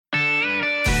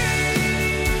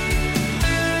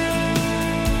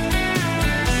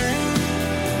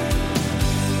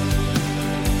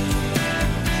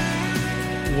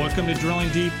Welcome to Drilling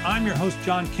Deep. I'm your host,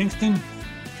 John Kingston.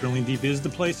 Drilling Deep is the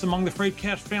place among the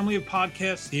Freightcast family of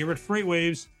podcasts here at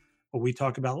FreightWaves, where we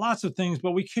talk about lots of things,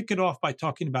 but we kick it off by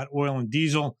talking about oil and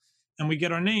diesel, and we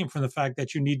get our name from the fact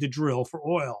that you need to drill for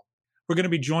oil. We're going to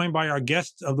be joined by our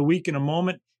guest of the week in a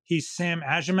moment. He's Sam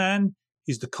Agyeman.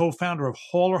 He's the co-founder of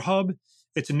Hauler Hub.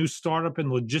 It's a new startup in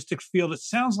the logistics field. It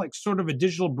sounds like sort of a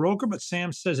digital broker, but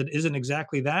Sam says it isn't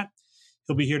exactly that.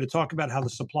 He'll be here to talk about how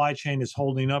the supply chain is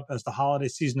holding up as the holiday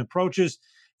season approaches,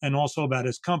 and also about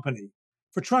his company.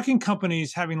 For trucking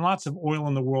companies, having lots of oil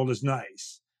in the world is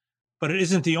nice, but it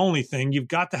isn't the only thing. You've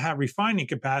got to have refining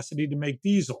capacity to make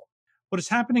diesel. What is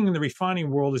happening in the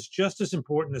refining world is just as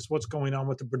important as what's going on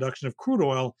with the production of crude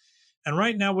oil, and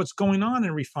right now what's going on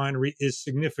in refinery is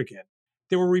significant.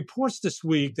 There were reports this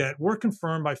week that were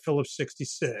confirmed by Phillips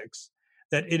 66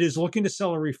 that it is looking to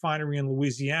sell a refinery in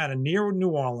Louisiana near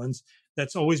New Orleans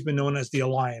that's always been known as the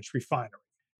Alliance Refinery.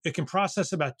 It can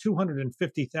process about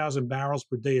 250,000 barrels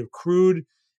per day of crude.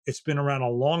 It's been around a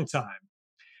long time.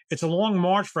 It's a long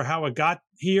march for how it got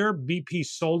here. BP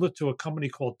sold it to a company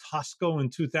called Tosco in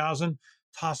 2000.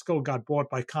 Tosco got bought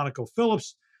by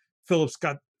ConocoPhillips. Phillips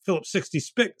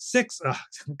 66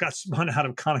 got spun out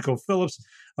of ConocoPhillips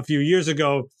a few years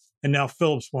ago, and now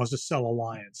Phillips wants to sell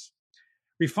Alliance.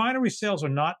 Refinery sales are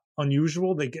not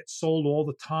unusual. They get sold all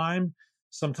the time.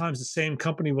 Sometimes the same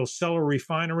company will sell a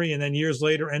refinery and then years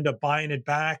later end up buying it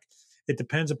back. It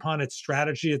depends upon its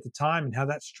strategy at the time and how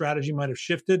that strategy might have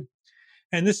shifted.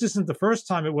 And this isn't the first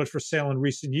time it was for sale in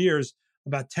recent years.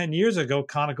 About 10 years ago,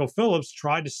 ConocoPhillips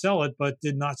tried to sell it but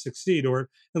did not succeed, or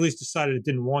at least decided it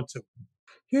didn't want to.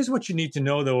 Here's what you need to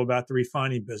know, though, about the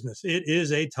refining business. It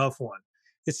is a tough one.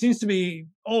 It seems to be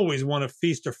always one of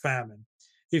feast or famine.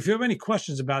 If you have any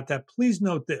questions about that, please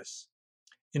note this.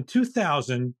 In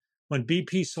 2000, when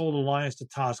BP sold Alliance to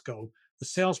Tosco, the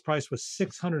sales price was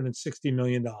 $660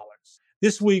 million.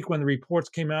 This week, when the reports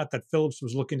came out that Phillips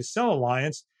was looking to sell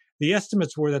Alliance, the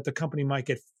estimates were that the company might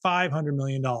get $500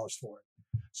 million for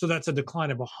it. So that's a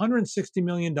decline of $160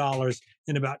 million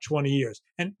in about 20 years.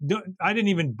 And I didn't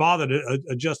even bother to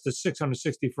adjust the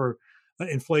 660 for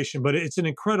inflation, but it's an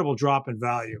incredible drop in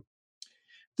value.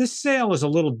 This sale is a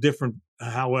little different,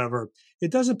 however.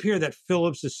 It does appear that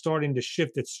Phillips is starting to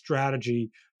shift its strategy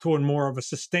toward more of a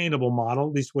sustainable model,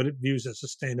 at least what it views as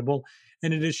sustainable,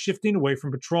 and it is shifting away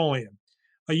from petroleum.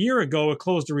 A year ago, it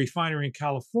closed a refinery in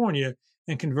California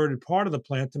and converted part of the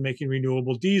plant to making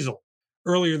renewable diesel.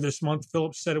 Earlier this month,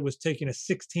 Phillips said it was taking a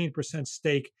 16%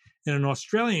 stake in an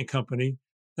Australian company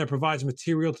that provides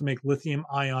material to make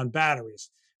lithium-ion batteries.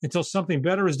 Until something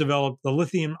better is developed, the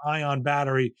lithium-ion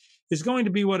battery is going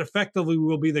to be what effectively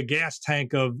will be the gas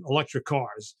tank of electric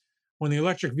cars. When the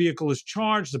electric vehicle is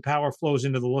charged, the power flows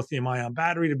into the lithium-ion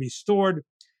battery to be stored.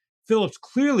 Phillips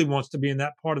clearly wants to be in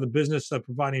that part of the business of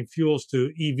providing fuels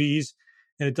to EVs,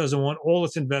 and it doesn't want all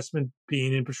its investment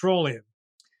being in petroleum.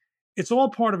 It's all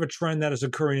part of a trend that is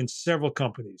occurring in several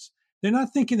companies. They're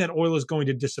not thinking that oil is going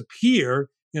to disappear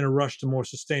in a rush to more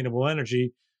sustainable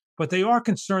energy, but they are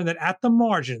concerned that at the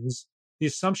margins, the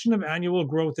assumption of annual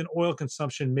growth in oil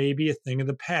consumption may be a thing of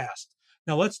the past.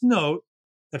 Now, let's note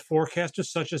that forecasters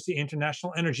such as the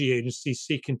International Energy Agency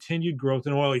see continued growth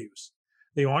in oil use.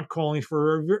 They aren't calling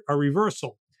for a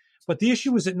reversal. But the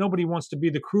issue is that nobody wants to be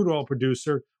the crude oil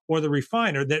producer or the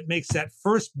refiner that makes that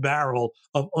first barrel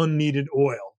of unneeded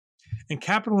oil. And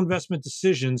capital investment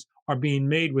decisions are being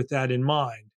made with that in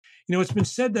mind. You know, it's been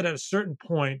said that at a certain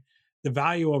point, the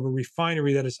value of a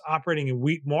refinery that is operating in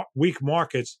weak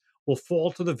markets will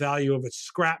fall to the value of its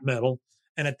scrap metal.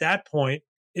 And at that point,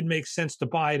 it makes sense to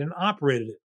buy it and operate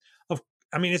it.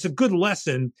 It's a good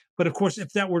lesson, but of course,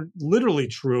 if that were literally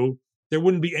true, there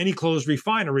wouldn't be any closed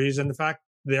refineries. And in fact,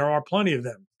 there are plenty of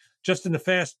them. Just in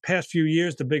the past few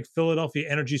years, the big Philadelphia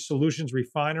Energy Solutions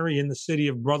refinery in the city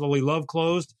of brotherly love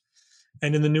closed.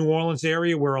 And in the New Orleans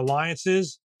area where Alliance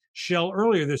is, Shell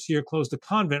earlier this year closed the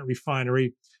Convent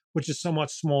refinery, which is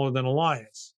somewhat smaller than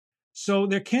Alliance. So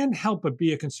there can't help but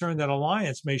be a concern that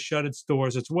Alliance may shut its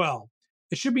doors as well.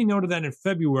 It should be noted that in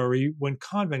February, when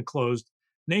Convent closed,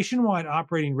 nationwide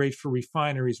operating rates for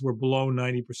refineries were below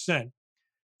 90%.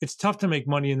 It's tough to make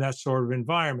money in that sort of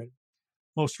environment.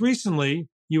 Most recently,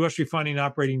 U.S. refining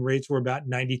operating rates were about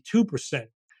 92%.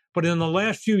 But in the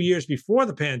last few years before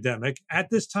the pandemic, at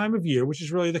this time of year, which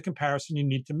is really the comparison you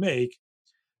need to make,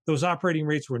 those operating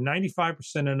rates were 95%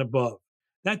 and above.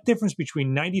 That difference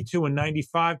between 92 and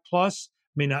 95 plus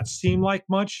may not seem like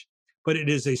much, but it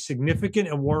is a significant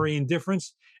and worrying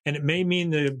difference, and it may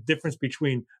mean the difference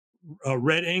between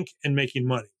red ink and making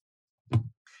money.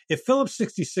 If Phillips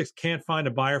 66 can't find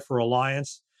a buyer for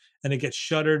Alliance and it gets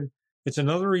shuttered, it's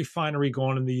another refinery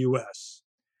gone in the U.S.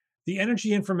 The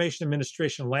Energy Information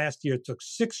Administration last year took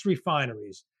 6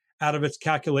 refineries out of its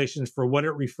calculations for what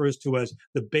it refers to as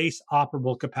the base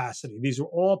operable capacity. These were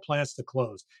all plants that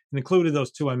closed and included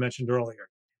those 2 I mentioned earlier.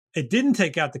 It didn't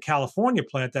take out the California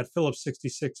plant that Phillips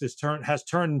 66 has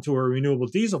turned into a renewable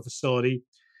diesel facility,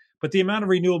 but the amount of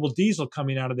renewable diesel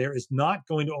coming out of there is not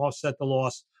going to offset the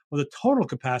loss of the total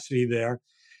capacity there,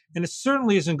 and it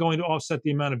certainly isn't going to offset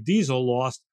the amount of diesel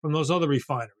lost from those other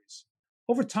refineries.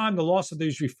 Over time, the loss of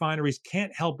these refineries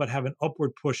can't help but have an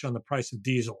upward push on the price of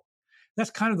diesel.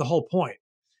 That's kind of the whole point.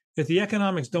 If the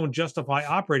economics don't justify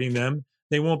operating them,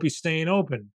 they won't be staying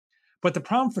open. But the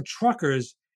problem for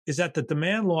truckers is that the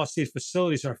demand loss these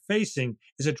facilities are facing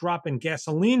is a drop in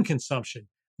gasoline consumption,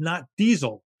 not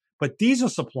diesel. But diesel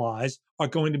supplies are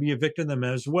going to be a victim of them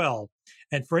as well.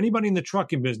 And for anybody in the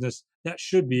trucking business, that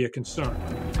should be a concern.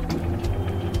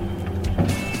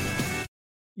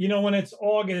 You know, when it's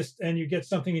August and you get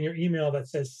something in your email that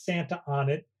says Santa on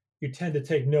it, you tend to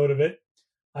take note of it.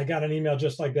 I got an email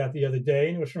just like that the other day,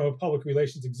 and it was from a public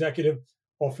relations executive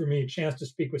offering me a chance to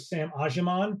speak with Sam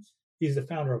Ajaman. He's the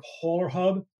founder of Hauler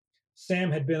Hub.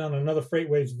 Sam had been on another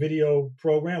FreightWaves video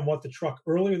program, What the Truck,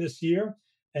 earlier this year.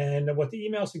 And what the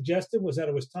email suggested was that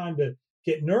it was time to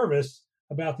get nervous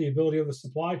about the ability of the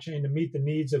supply chain to meet the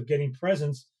needs of getting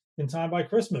presents in time by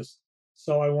Christmas.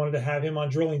 So I wanted to have him on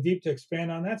Drilling Deep to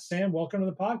expand on that. Sam, welcome to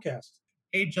the podcast.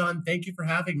 Hey, John, thank you for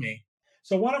having me.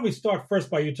 So why don't we start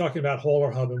first by you talking about Hauler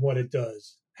Hub and what it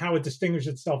does, how it distinguishes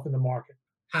itself in the market.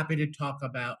 Happy to talk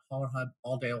about Hauler Hub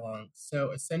all day long.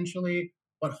 So essentially,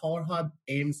 what Hauler Hub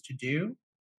aims to do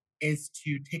is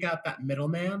to take out that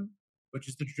middleman, which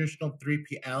is the traditional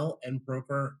 3PL and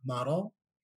broker model,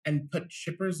 and put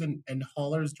shippers and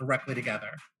haulers directly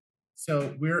together.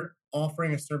 So we're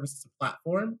offering a service as a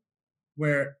platform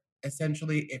where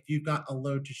essentially if you've got a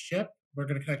load to ship, we're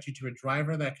going to connect you to a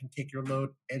driver that can take your load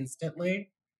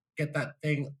instantly, get that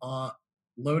thing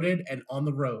loaded and on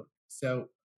the road. So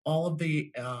all of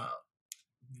the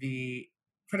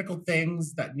critical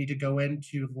things that need to go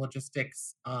into the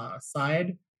logistics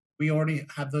side, we already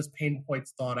have those pain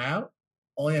points thought out.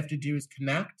 All you have to do is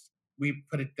connect. We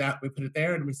put it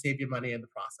there, and we save you money in the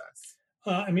process.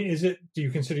 I mean, do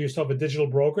you consider yourself a digital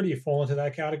broker? Do you fall into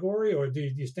that category, or do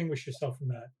you distinguish yourself from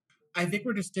that? I think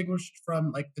we're distinguished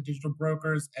from like the digital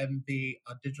brokers and the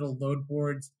digital load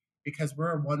boards because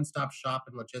we're a one-stop shop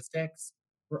in logistics.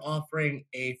 We're offering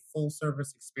a full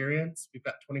service experience. We've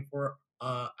got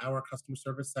 24-hour customer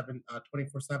service,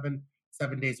 24/7,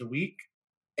 7 days a week.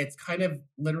 It's kind of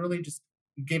literally just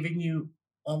giving you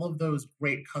all of those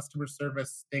great customer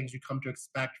service things you come to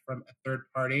expect from a third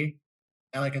party,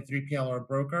 like a 3PL or a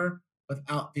broker,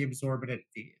 without the exorbitant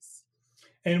fees.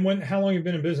 And how long have you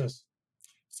been in business?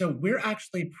 So we're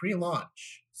actually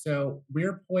pre-launch. So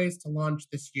we're poised to launch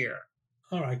this year.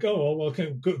 All right, go. Well,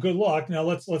 good luck. Now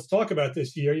let's talk about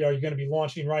this year. Are you going to be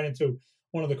launching right into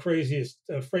one of the craziest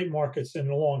freight markets in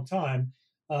a long time?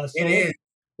 It is.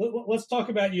 Let's talk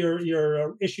about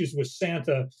your issues with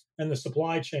Santa and the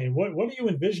supply chain. What are you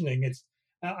envisioning?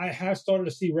 I have started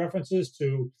to see references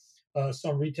to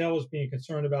some retailers being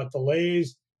concerned about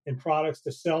delays in products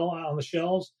to sell on the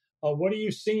shelves. What are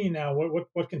you seeing now?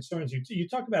 What concerns you? You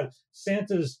talk about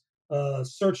Santa's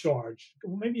surcharge.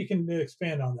 Maybe you can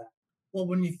expand on that. Well,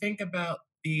 when you think about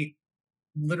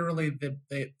literally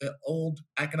the old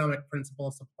economic principle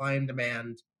of supply and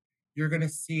demand, you're going to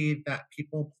see that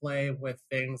people play with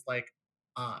things like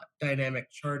dynamic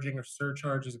charging or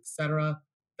surcharges, etc.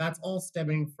 That's all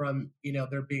stemming from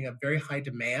there being a very high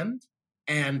demand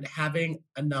and having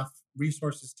enough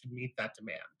resources to meet that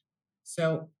demand.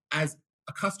 So as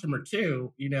a customer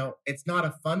too, it's not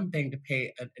a fun thing to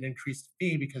pay an increased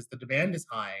fee because the demand is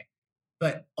high.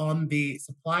 But on the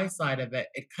supply side of it,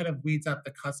 it kind of weeds out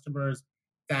the customers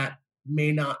that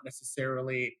may not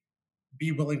necessarily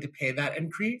be willing to pay that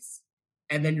increase.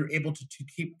 And then you're able to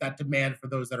keep that demand for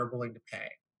those that are willing to pay.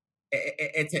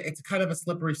 It's kind of a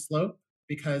slippery slope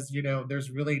because, there's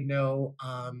really no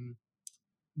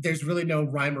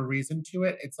rhyme or reason to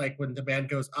it. It's like when demand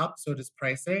goes up, so does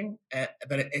pricing.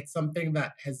 But it's something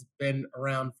that has been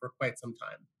around for quite some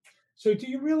time. So do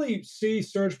you really see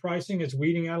surge pricing as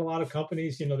weeding out a lot of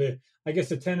companies? I guess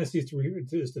the tendency is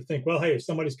to think, well, hey, if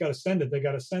somebody's got to send it, they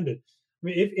got to send it. I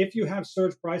mean, if you have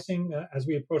surge pricing as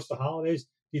we approach the holidays,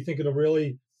 do you think it'll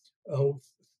really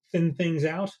thin things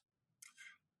out?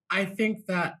 I think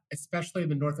that especially in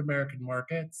the North American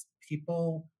markets,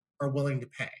 people are willing to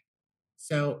pay.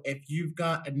 So if you've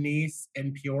got a niece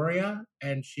in Peoria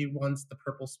and she wants the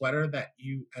purple sweater that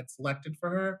you had selected for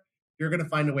her, you're going to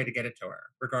find a way to get it to her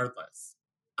regardless.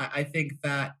 I think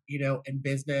that, in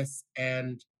business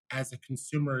and as a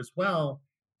consumer as well,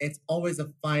 it's always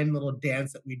a fine little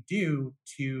dance that we do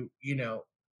to,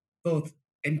 both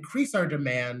increase our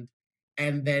demand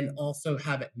and then also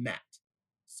have it met.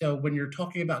 So when you're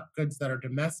talking about goods that are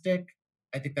domestic,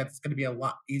 I think that's going to be a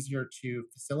lot easier to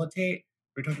facilitate.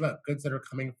 We're talking about goods that are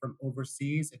coming from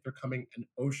overseas. If they're coming in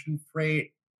ocean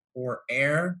freight or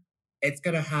air, it's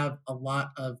going to have a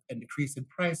lot of an increase in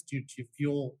price due to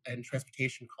fuel and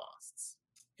transportation costs.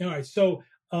 All right. So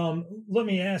let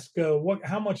me ask,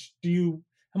 how much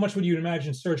would you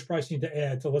imagine surge pricing to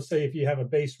add to, let's say, if you have a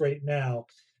base rate now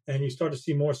and you start to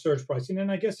see more surge pricing?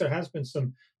 And I guess there has been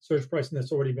some surge pricing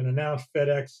that's already been announced.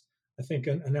 FedEx, I think,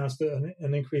 announced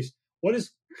an increase. What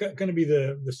is going to be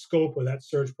the scope of that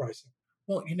surge pricing?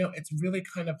 Well, it's really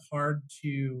kind of hard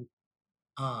to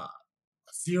uh,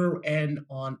 zero in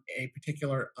on a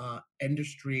particular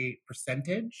industry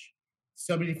percentage.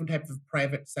 So many different types of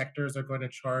private sectors are going to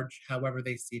charge however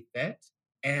they see fit.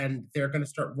 And they're going to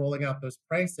start rolling out those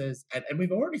prices. And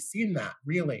we've already seen that,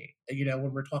 really,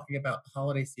 when we're talking about the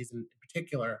holiday season in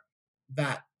particular,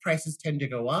 that prices tend to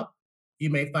go up.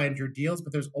 You may find your deals,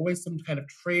 but there's always some kind of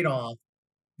trade off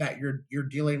that you're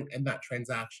dealing in that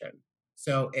transaction.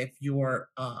 So if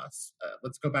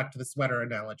let's go back to the sweater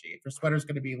analogy. If your sweater is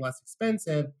going to be less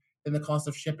expensive, then the cost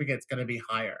of shipping it's going to be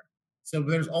higher. So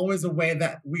there's always a way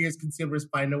that we as consumers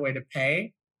find a way to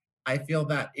pay. I feel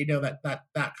that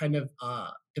that kind of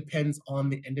depends on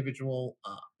the individual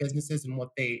businesses and what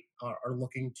they are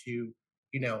looking to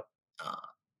you know uh,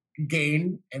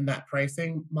 gain in that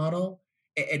pricing model.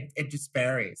 It just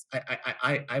varies.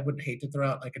 I would hate to throw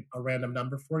out like a random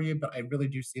number for you, but I really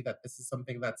do see that this is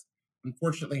something that's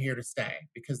unfortunately here to stay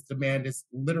because demand has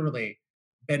literally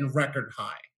been record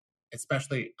high,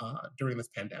 especially during this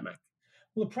pandemic.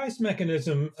 Well, the price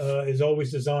mechanism is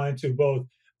always designed to both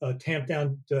tamp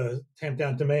down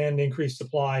demand, increase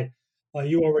supply.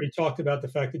 You already talked about the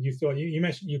fact that you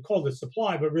mentioned you called it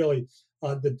supply, but really,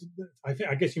 I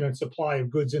guess you meant supply of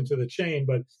goods into the chain.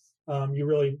 But you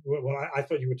really, what I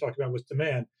thought you were talking about was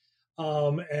demand,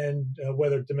 and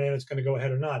whether demand is going to go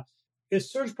ahead or not. Is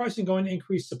surge pricing going to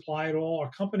increase supply at all? Are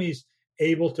companies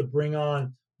able to bring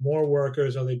on more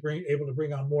workers? Are they able to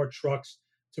bring on more trucks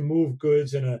to move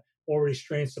goods in a already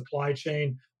strained supply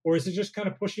chain, or is it just kind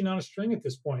of pushing on a string at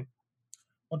this point?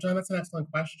 Well, John, that's an excellent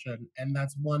question, and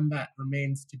that's one that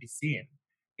remains to be seen.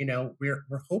 We're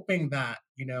hoping that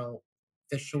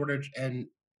the shortage in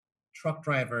truck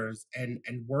drivers and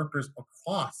workers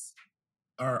across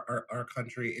our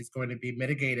country is going to be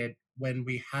mitigated when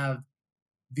we have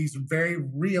these very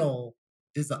real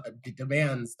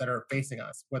demands that are facing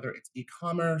us, whether it's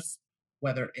e-commerce,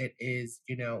 whether it is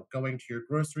going to your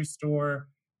grocery store.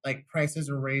 Like prices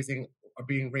are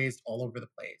being raised all over the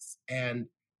place, and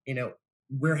you know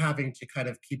we're having to kind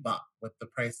of keep up with the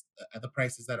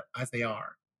prices that as they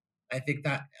are. I think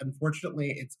that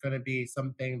unfortunately it's going to be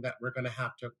something that we're going to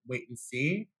have to wait and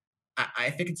see.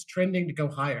 I think it's trending to go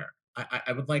higher.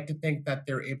 I would like to think that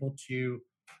they're able to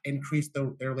increase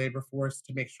their labor force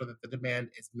to make sure that the demand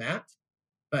is met,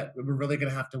 but we're really going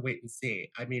to have to wait and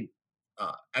see. I mean,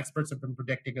 experts have been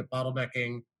predicting a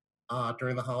bottlenecking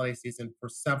during the holiday season for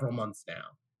several months now.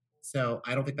 So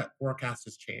I don't think that forecast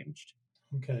has changed.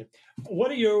 Okay.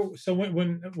 What are your so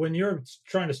when you're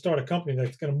trying to start a company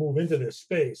that's going to move into this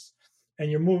space, and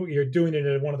you're doing it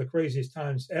at one of the craziest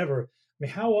times ever? I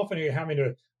mean, how often are you having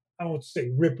to, I won't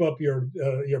say rip up your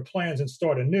plans and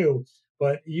start anew,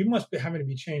 but you must be having to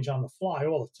be changed on the fly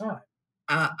all the time.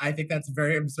 I think that's a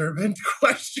very observant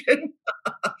question.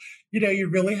 You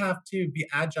really have to be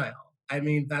agile. I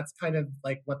mean, that's kind of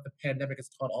like what the pandemic has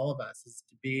taught all of us is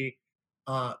to be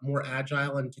more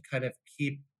agile and to kind of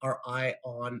keep our eye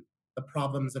on the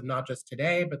problems of not just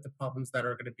today, but the problems that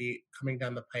are going to be coming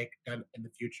down the pike down in the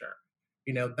future.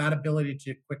 That ability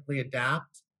to quickly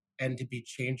adapt and to be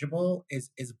changeable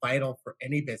is vital for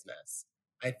any business.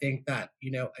 I think that,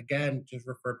 again, just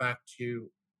refer back to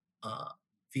uh,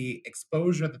 the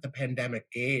exposure that the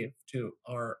pandemic gave to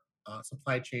our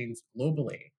supply chains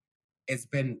globally has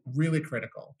been really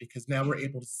critical because now we're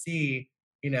able to see,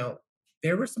 you know,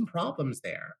 there were some problems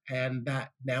there, and that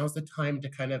now's the time to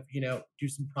kind of, do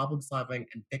some problem solving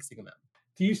and fixing them.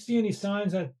 Do you see any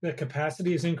signs that the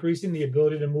capacity is increasing, the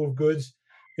ability to move goods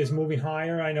is moving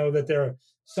higher? I know that there are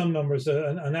some numbers.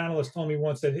 An analyst told me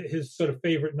once that his sort of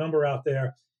favorite number out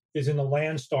there is in the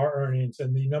Landstar earnings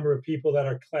and the number of people that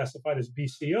are classified as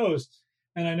BCOs.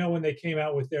 And I know when they came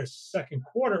out with their second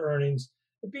quarter earnings,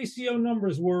 the BCO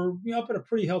numbers were up at a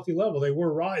pretty healthy level. They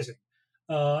were rising.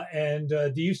 And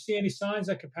do you see any signs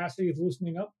that capacity is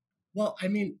loosening up? Well, I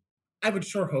mean, I would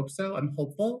sure hope so. I'm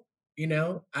hopeful.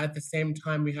 At the same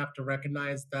time, we have to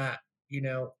recognize that,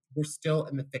 we're still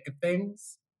in the thick of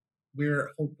things. we're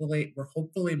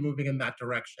hopefully moving in that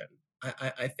direction.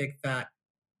 I think that,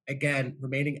 again,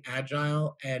 remaining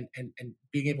agile and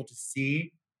being able to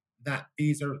see that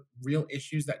these are real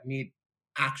issues that need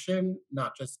action,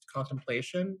 not just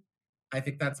contemplation. I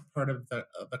think that's part of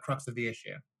the crux of the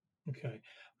issue. Okay.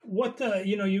 What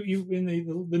you in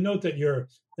the note that your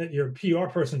PR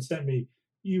person sent me,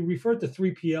 you referred to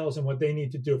 3PLs and what they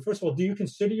need to do. First of all, do you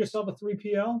consider yourself a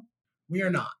 3PL? We are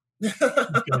not.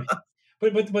 Okay.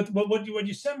 But what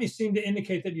you sent me seemed to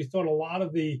indicate that you thought a lot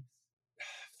of the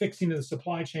fixing of the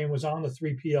supply chain was on the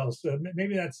 3PLs. So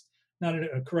maybe that's not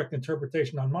a correct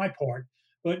interpretation on my part,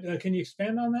 but can you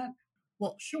expand on that?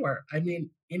 Well, sure. I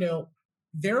mean,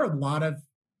 there are a lot of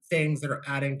things that are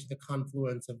adding to the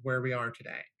confluence of where we are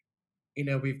today.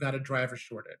 We've got a driver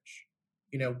shortage.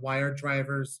 Why are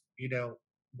drivers,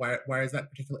 why is that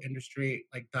particular industry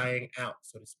like dying out,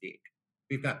 so to speak?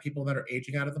 We've got people that are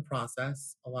aging out of the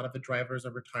process. A lot of the drivers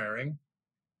are retiring.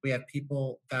 We have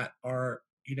people that are,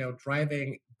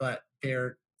 driving, but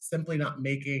they're simply not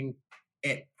making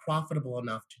it profitable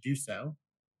enough to do so.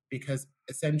 Because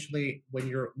essentially, when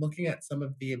you're looking at some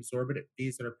of the exorbitant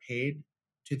fees that are paid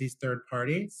to these third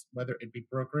parties, whether it be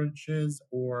brokerages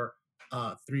or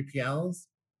 3PLs,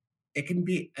 it can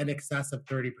be in excess of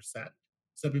 30%.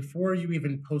 So before you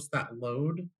even post that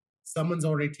load, someone's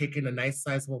already taken a nice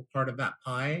sizable part of that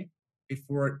pie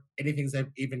before anything's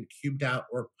even cubed out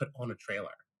or put on a trailer.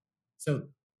 So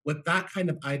with that kind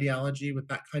of ideology, with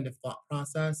that kind of thought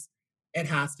process, it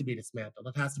has to be dismantled.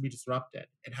 It has to be disrupted.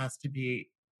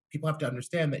 People have to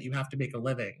understand that you have to make a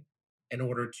living in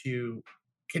order to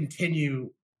continue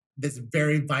this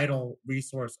very vital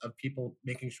resource of people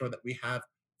making sure that we have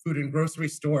food in grocery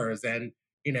stores and,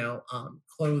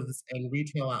 clothes and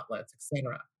retail outlets,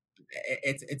 etc.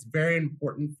 It's very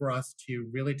important for us to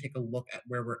really take a look at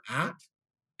where we're at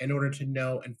in order to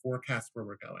know and forecast where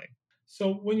we're going.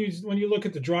 So when you look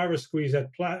at the driver squeeze at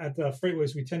the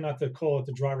freightways, we tend not to call it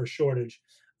the driver shortage,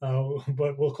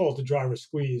 but we'll call it the driver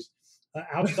squeeze.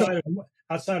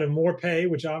 Outside of more pay,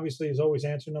 which obviously is always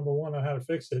answer number one on how to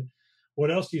fix it,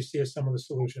 what else do you see as some of the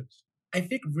solutions? I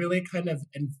think really kind of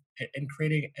in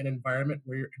creating an environment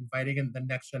where you're inviting in the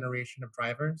next generation of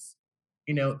drivers.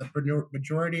 The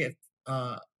majority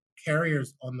of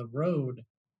carriers on the road,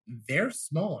 they're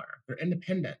smaller, they're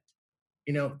independent.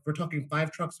 We're talking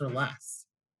 5 trucks or less.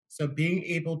 So being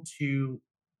able to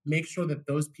make sure that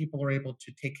those people are able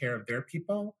to take care of their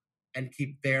people and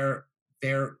keep their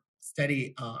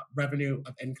steady revenue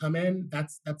of income in,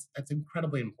 that's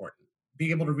incredibly important.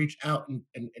 Being able to reach out and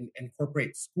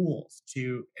incorporate schools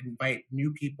to invite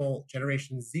new people,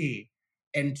 Generation Z,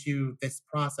 into this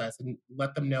process and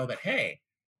let them know that, hey,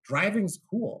 driving's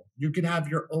cool. You can have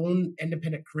your own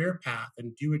independent career path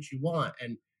and do what you want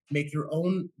and make your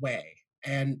own way,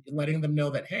 and letting them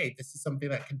know that, hey, this is something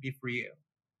that can be for you.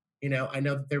 I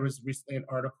know that there was recently an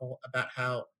article about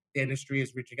how the industry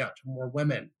is reaching out to more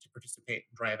women to participate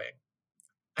in driving.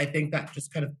 I think that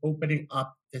just kind of opening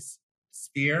up this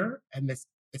sphere and this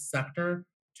sector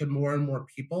to more and more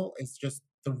people is just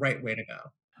the right way to go.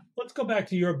 Let's go back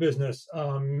to your business.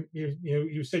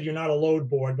 You said you're not a load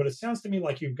board, but it sounds to me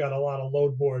like you've got a lot of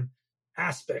load board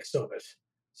aspects of it.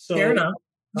 Fair So enough.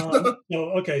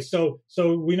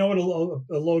 so we know what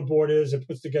a load board is. It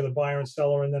puts together buyer and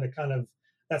seller, and then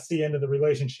that's the end of the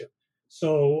relationship.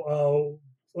 So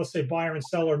let's say buyer and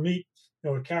seller meet,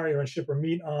 a carrier and shipper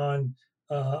meet on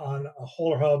a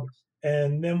hauler hub,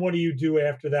 and then what do you do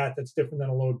after that that's different than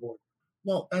a load board?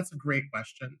 Well, that's a great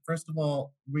question. First of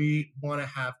all, we want to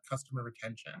have customer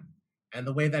retention. And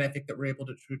the way that I think that we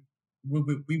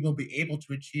will be able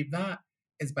to achieve that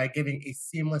is by giving a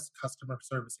seamless customer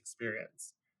service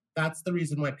experience. That's the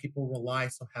reason why people rely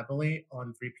so heavily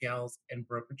on 3PLs and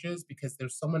brokerages, because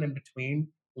there's someone in between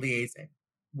liaising.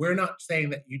 We're not saying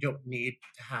that you don't need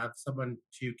to have someone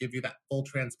to give you that full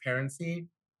transparency.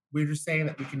 We're just saying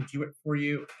that we can do it for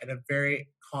you in a very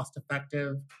cost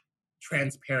effective,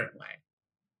 transparent way,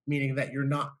 meaning that you're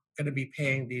not going to be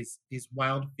paying these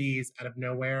wild fees out of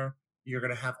nowhere. You're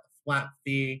going to have a flat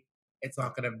fee. It's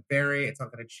not going to vary. It's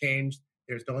not going to change.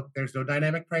 There's no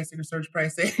dynamic pricing or surge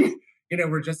pricing.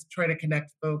 We're just trying to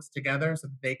connect folks together so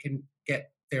that they can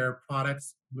get their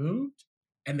products moved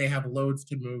and they have loads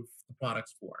to move the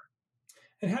products for.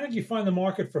 And how did you find the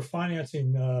market for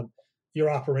financing your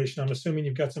operation? I'm assuming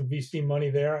you've got some VC money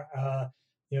there.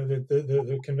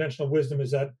 The conventional wisdom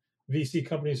is that VC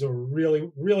companies are really,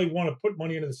 really want to put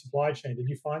money into the supply chain. Did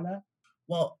you find that?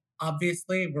 Well,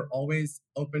 obviously, we're always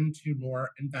open to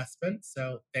more investment.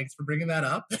 So thanks for bringing that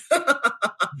up.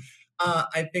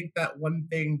 I think that one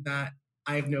thing that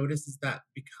I've noticed is that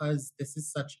because this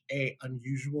is such a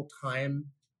unusual time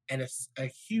and a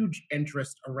huge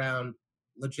interest around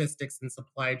logistics and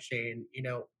supply chain,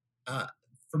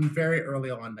 from very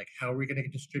early on, like how are we going to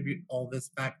distribute all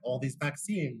these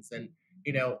vaccines, and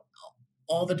you know,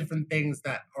 all the different things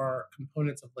that are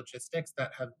components of logistics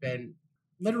that have been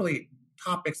literally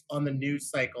topics on the news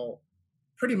cycle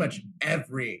pretty much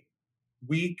every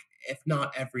week, if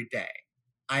not every day.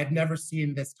 I've never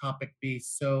seen this topic be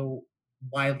so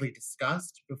widely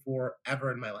discussed before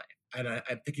ever in my life. And I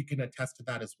think you can attest to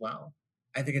that as well.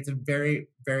 I think it's a very,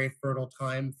 very fertile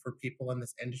time for people in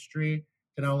this industry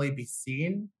to not only be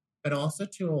seen, but also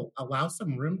to allow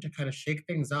some room to kind of shake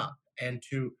things up and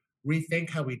to rethink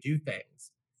how we do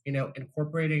things.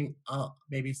 Incorporating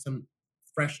maybe some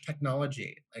fresh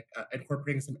technology, like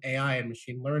incorporating some AI and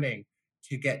machine learning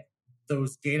to get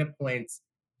those data points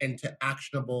into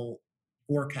actionable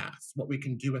forecasts, what we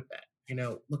can do with it.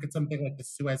 Look at something like the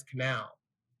Suez Canal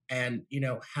and,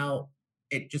 how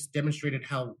it just demonstrated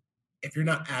how if you're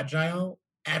not agile,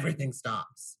 everything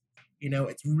stops.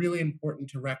 It's really important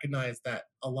to recognize that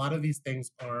a lot of these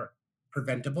things are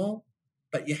preventable,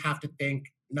 but you have to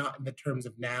think not in the terms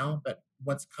of now, but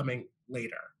what's coming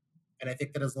later. And I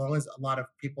think that as long as a lot of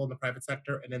people in the private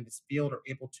sector and in this field are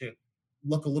able to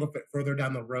look a little bit further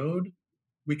down the road,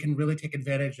 we can really take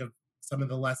advantage of some of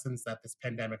the lessons that this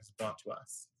pandemic has brought to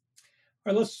us.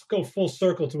 All right, let's go full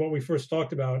circle to what we first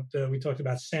talked about. We talked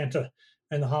about Santa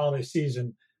and the holiday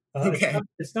season. Okay.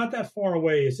 It's not that far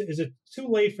away. Is it too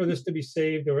late for this to be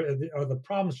saved, or are the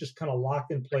problems just kind of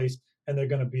locked in place and they're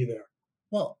going to be there?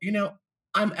 Well,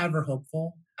 I'm ever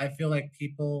hopeful. I feel like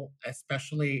people,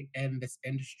 especially in this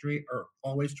industry, are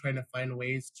always trying to find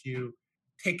ways to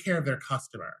take care of their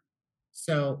customer.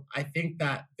 So I think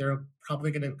that there are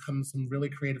probably going to come some really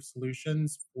creative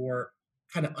solutions for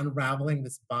kind of unraveling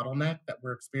this bottleneck that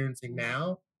we're experiencing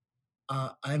now.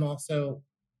 I'm also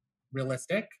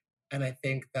realistic, and I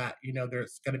think that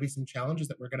there's going to be some challenges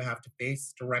that we're going to have to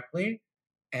face directly.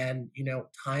 And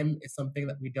time is something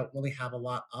that we don't really have a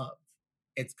lot of.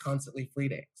 It's constantly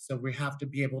fleeting, so we have to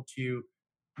be able to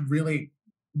really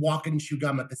walk and chew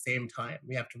gum at the same time.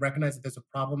 We have to recognize that there's a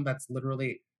problem that's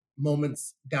literally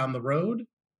moments down the road,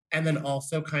 and then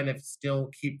also kind of still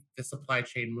keep the supply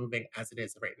chain moving as it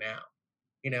is right now.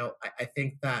 I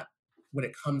think that when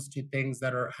it comes to things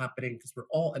that are happening, because we're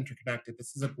all interconnected,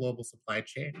 this is a global supply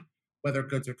chain. Whether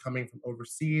goods are coming from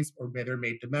overseas or whether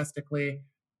made domestically,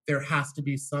 there has to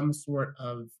be some sort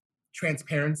of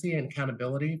transparency and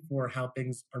accountability for how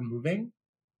things are moving,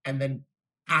 and then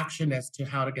action as to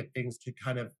how to get things to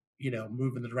kind of,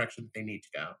 move in the direction that they need to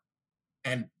go.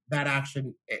 And that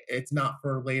action, it's not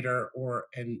for later or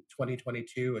in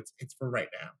 2022, it's for right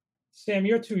now. Sam,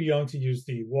 you're too young to use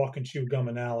the walk and chew gum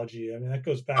analogy. I mean, that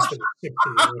goes back to the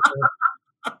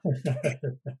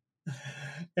 60s.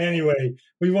 Anyway,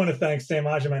 we want to thank Sam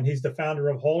Agyeman. He's the founder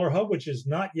of Holler Hub, which is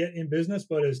not yet in business,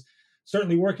 but is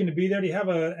certainly working to be there. Do you have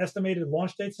an estimated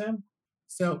launch date, Sam?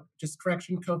 So just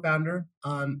correction, co-founder.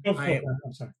 I'm sorry.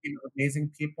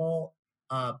 Amazing people,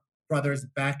 brothers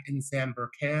Beck and Sam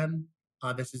Burkan.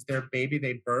 This is their baby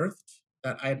they birthed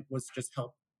that I was just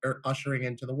ushering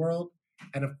into the world.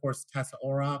 And of course, Tessa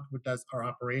Orok, who does our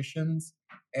operations.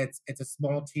 It's a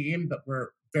small team, but we're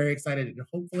very excited. And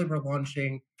hopefully we're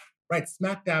launching right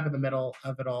smack dab in the middle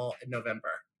of it all in November.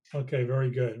 Okay,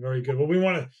 very good. Very good. Well, we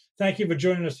want to thank you for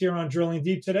joining us here on Drilling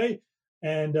Deep today.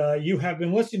 And you have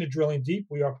been listening to Drilling Deep.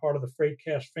 We are part of the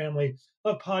FreightCast family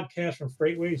of podcasts from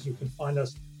FreightWaves. You can find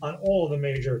us on all of the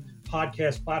major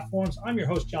podcast platforms. I'm your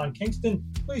host, John Kingston.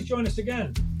 Please join us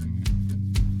again.